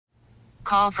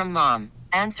Call from mom.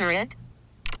 Answer it.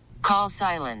 Call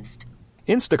silenced.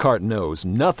 Instacart knows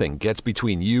nothing gets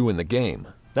between you and the game.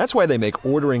 That's why they make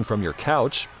ordering from your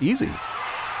couch easy.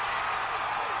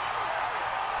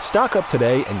 Stock up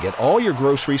today and get all your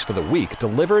groceries for the week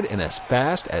delivered in as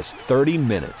fast as 30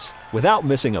 minutes without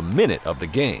missing a minute of the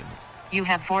game. You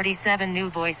have 47 new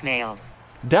voicemails.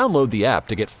 Download the app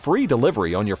to get free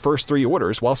delivery on your first 3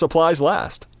 orders while supplies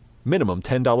last. Minimum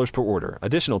 $10 per order.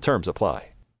 Additional terms apply.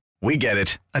 We get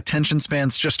it. Attention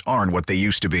spans just aren't what they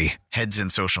used to be. Heads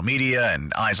in social media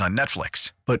and eyes on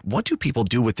Netflix. But what do people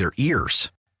do with their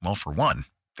ears? Well, for one,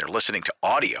 they're listening to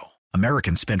audio.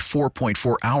 Americans spend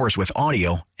 4.4 hours with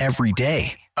audio every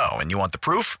day. Oh, and you want the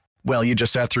proof? Well, you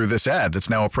just sat through this ad that's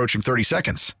now approaching 30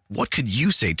 seconds. What could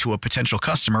you say to a potential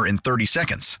customer in 30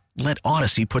 seconds? Let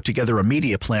Odyssey put together a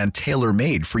media plan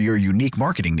tailor-made for your unique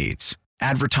marketing needs.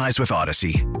 Advertise with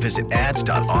Odyssey. Visit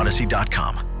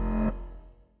ads.odyssey.com.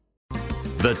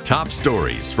 The top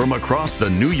stories from across the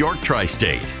New York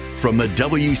tri-state from the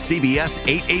WCBS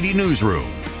 880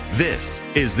 newsroom. This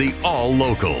is the All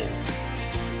Local.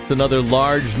 Another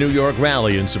large New York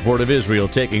rally in support of Israel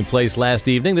taking place last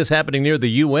evening. This happening near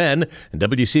the UN, and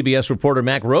WCBS reporter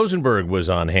Mac Rosenberg was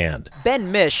on hand.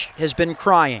 Ben Mish has been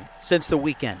crying since the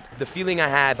weekend. The feeling I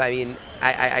have,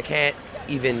 I can't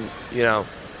even,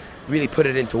 really put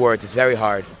it into words. It's very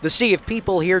hard. The sea of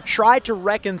people here tried to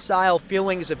reconcile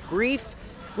feelings of grief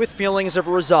with feelings of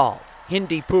resolve.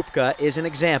 Hindi Pupka is an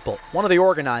example, one of the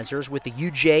organizers with the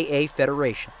UJA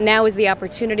Federation. Now is the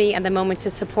opportunity and the moment to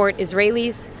support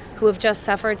Israelis who have just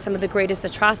suffered some of the greatest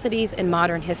atrocities in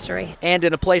modern history. And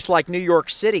in a place like New York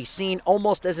City, seen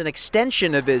almost as an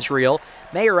extension of Israel,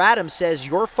 Mayor Adams says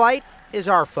your fight is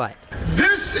our fight.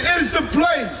 This is the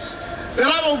place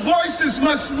that our voices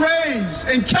must raise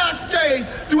and cascade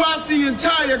throughout the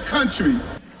entire country.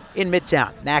 In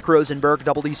Midtown, Mac Rosenberg,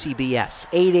 WCBS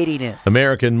 880 News.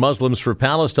 American Muslims for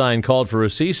Palestine called for a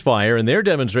ceasefire in their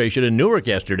demonstration in Newark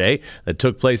yesterday that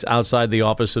took place outside the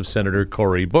office of Senator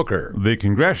Cory Booker. The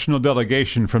congressional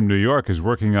delegation from New York is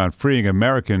working on freeing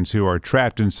Americans who are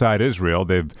trapped inside Israel.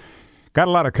 They've got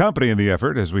a lot of company in the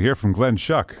effort, as we hear from Glenn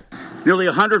Schuck. Nearly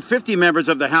 150 members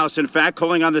of the House, in fact,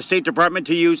 calling on the State Department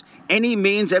to use any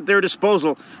means at their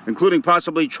disposal, including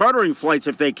possibly chartering flights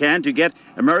if they can, to get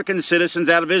American citizens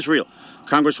out of Israel.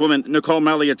 Congresswoman Nicole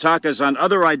Malliotakis on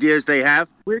other ideas they have.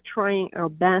 We're trying our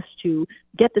best to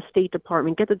get the State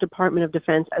Department, get the Department of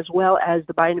Defense, as well as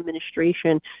the Biden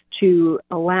administration to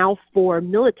allow for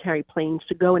military planes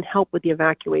to go and help with the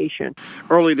evacuation.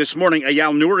 Early this morning,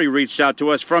 Ayal Nouri reached out to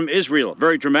us from Israel.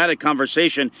 Very dramatic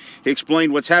conversation. He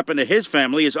explained what's happened to his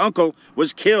family. His uncle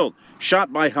was killed,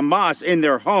 shot by Hamas in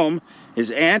their home. His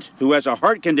aunt, who has a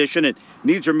heart condition and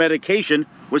needs her medication,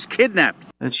 was kidnapped.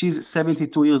 And she's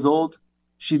 72 years old.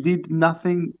 She did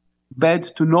nothing bad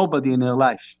to nobody in her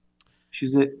life.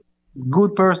 She's a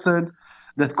good person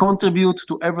that contributes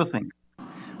to everything.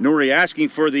 Nouri asking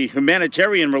for the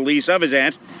humanitarian release of his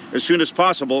aunt as soon as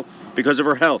possible because of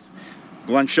her health.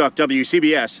 Glenn Schuck,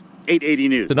 WCBS 880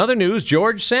 News. In other news,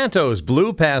 George Santos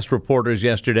blew past reporters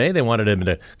yesterday. They wanted him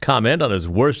to comment on his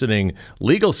worsening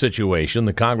legal situation.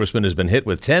 The congressman has been hit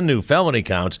with 10 new felony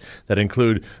counts that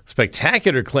include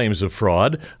spectacular claims of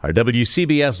fraud. Our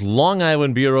WCBS Long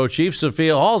Island Bureau Chief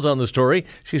Sophia Hall's on the story.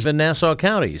 She's in Nassau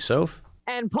County. Soph?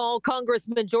 And Paul,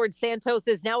 Congressman George Santos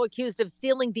is now accused of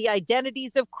stealing the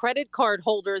identities of credit card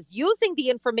holders, using the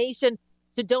information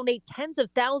to donate tens of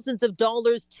thousands of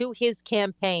dollars to his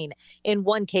campaign. In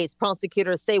one case,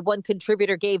 prosecutors say one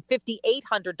contributor gave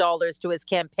 $5,800 to his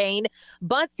campaign,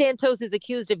 but Santos is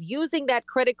accused of using that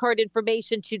credit card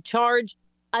information to charge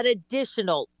an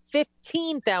additional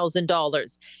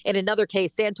 $15,000. In another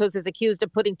case, Santos is accused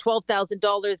of putting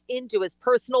 $12,000 into his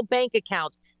personal bank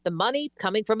account, the money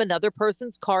coming from another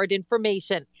person's card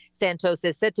information. Santos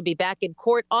is set to be back in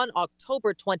court on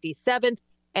October 27th.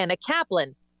 Anna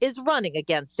Kaplan is running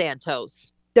against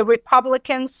Santos. The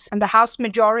Republicans and the House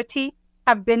majority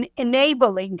have been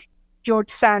enabling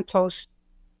George Santos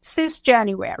since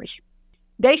January.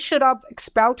 They should have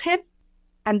expelled him,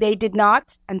 and they did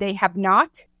not, and they have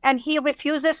not, and he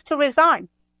refuses to resign.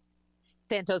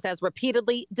 Santos has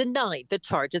repeatedly denied the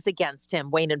charges against him.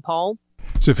 Wayne and Paul.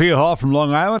 Sophia Hall from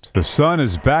Long Island. The sun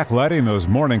is back lighting those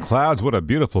morning clouds. What a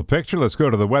beautiful picture. Let's go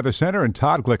to the Weather Center and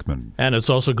Todd Glickman. And it's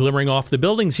also glimmering off the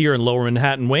buildings here in Lower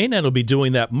Manhattan, Wayne, and it'll be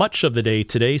doing that much of the day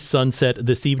today. Sunset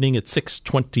this evening at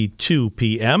 6:22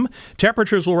 p.m.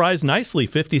 Temperatures will rise nicely.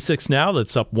 56 now.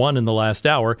 That's up 1 in the last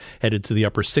hour. Headed to the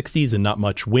upper 60s and not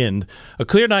much wind. A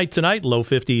clear night tonight. Low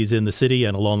 50s in the city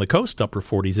and along the coast. Upper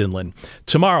 40s inland.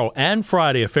 Tomorrow and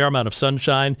Friday, a fair amount of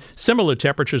sunshine. Similar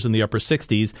temperatures in the upper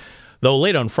 60s. though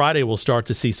late on Friday we'll start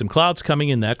to see some clouds coming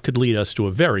in. That could lead us to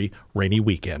a very rainy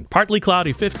weekend. Partly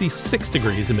cloudy, 56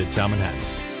 degrees in Midtown Manhattan.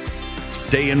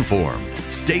 Stay informed.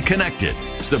 Stay connected.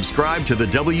 Subscribe to the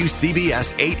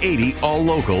WCBS 880 All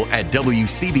Local at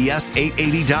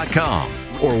WCBS880.com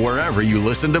or wherever you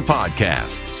listen to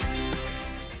podcasts.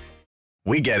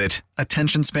 We get it.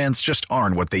 Attention spans just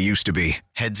aren't what they used to be.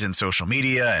 Heads in social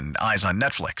media and eyes on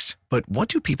Netflix. But what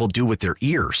do people do with their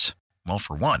ears? Well,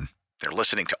 for one, they're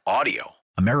listening to audio.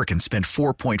 Americans spend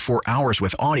 4.4 hours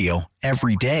with audio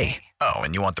every day. Oh,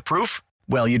 and you want the proof?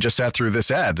 Well, you just sat through this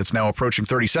ad that's now approaching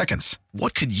 30 seconds.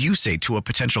 What could you say to a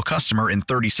potential customer in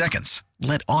 30 seconds?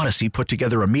 Let Odyssey put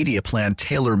together a media plan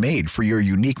tailor-made for your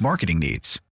unique marketing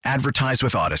needs. Advertise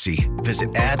with Odyssey.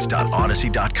 Visit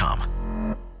ads.odyssey.com.